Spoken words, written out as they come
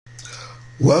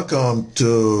Welcome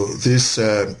to this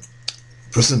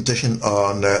presentation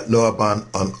on lower bound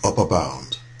and upper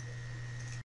bound.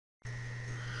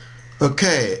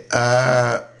 Okay,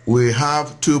 we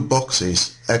have two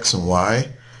boxes, X and Y,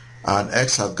 and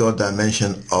X has got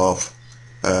dimension of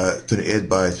 28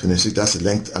 by 26, that's the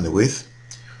length and the width,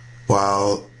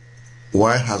 while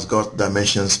Y has got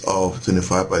dimensions of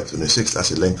 25 by 26, that's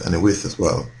the length and the width as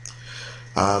well.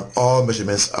 And all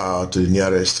measurements are to the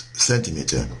nearest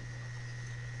centimeter.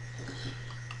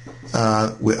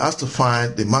 We're asked to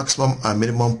find the maximum and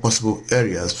minimum possible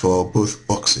areas for both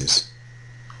boxes.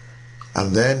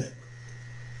 And then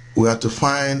we have to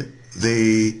find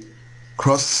the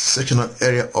cross-sectional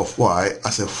area of Y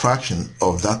as a fraction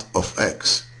of that of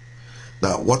X.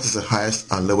 Now, what is the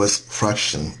highest and lowest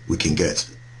fraction we can get?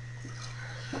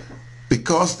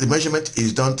 Because the measurement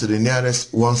is done to the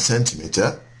nearest 1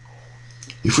 centimeter,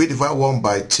 if we divide 1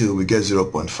 by 2, we get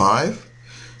 0.5.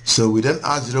 So we then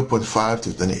add 0.5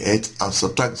 to 28 and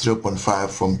subtract 0.5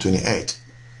 from 28.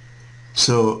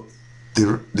 So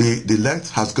the length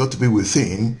has got to be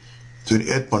within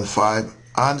 28.5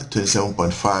 and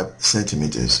 27.5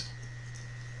 centimeters.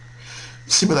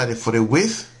 Similarly, for the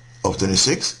width of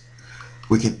 26,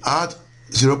 we can add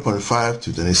 0.5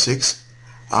 to 26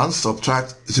 and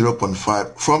subtract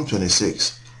 0.5 from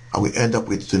 26, and we end up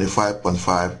with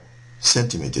 25.5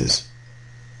 centimeters.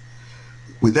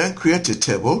 We then create a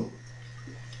table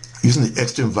using the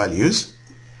extreme values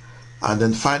and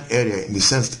then find area, in the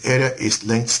sense that area is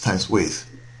length times width.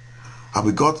 And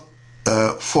we got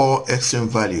 4 extreme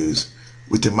values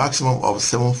with a maximum of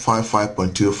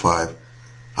 755.25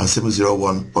 and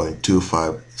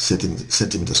 701.25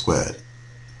 centimeter squared.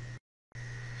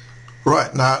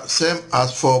 Right, now same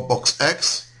as for box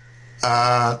X,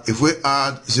 if we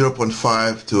add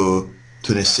 0.5 to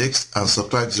 26 and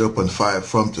subtract 0.5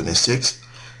 from 26,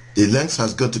 the length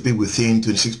has got to be within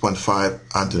 26.5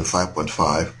 and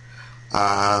 25.5.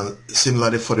 And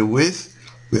similarly for the width,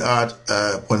 we add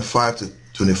 0.5 to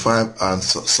 25 and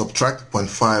subtract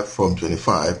 0.5 from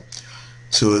 25.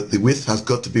 So the width has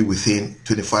got to be within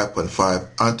 25.5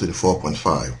 and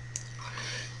 24.5.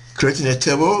 Creating a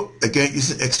table, again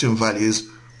using extreme values,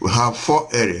 we have 4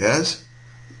 areas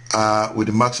with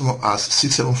the maximum as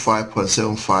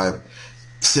 675.75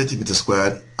 centimeter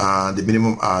squared and the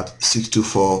minimum at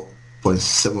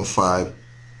 624.75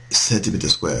 centimeter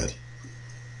squared.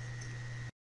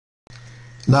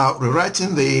 Now,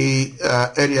 rewriting the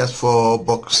areas for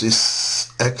boxes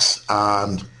X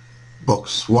and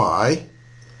box Y,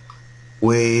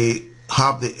 we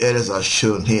have the areas as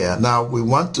shown here. Now we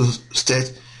want to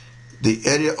state the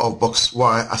area of box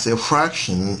Y as a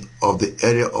fraction of the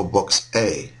area of box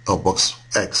A or box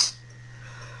X.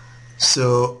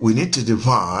 So we need to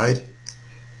divide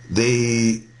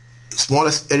the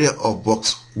smallest area of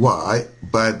box Y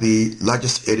by the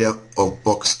largest area of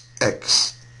box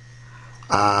X,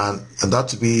 and that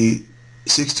to be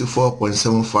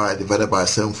 624.75 divided by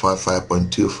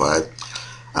 755.25,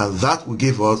 and that will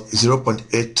give us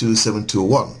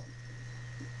 0.82721.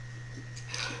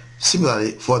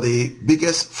 Similarly, for the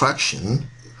biggest fraction,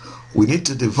 we need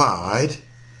to divide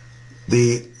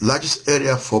the largest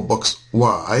area for box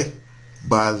Y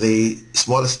by the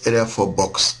smallest area for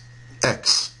box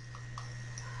X,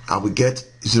 and we get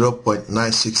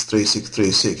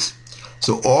 0.963636.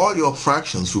 So all your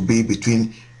fractions will be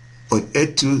between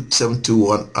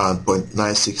 0.82721 and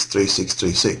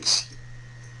 0.963636.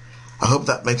 I hope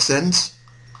that makes sense.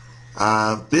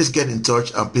 Please get in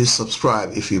touch and please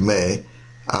subscribe if you may,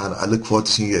 and I look forward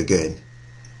to seeing you again.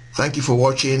 Thank you for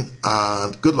watching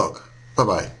and good luck. Bye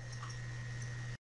bye.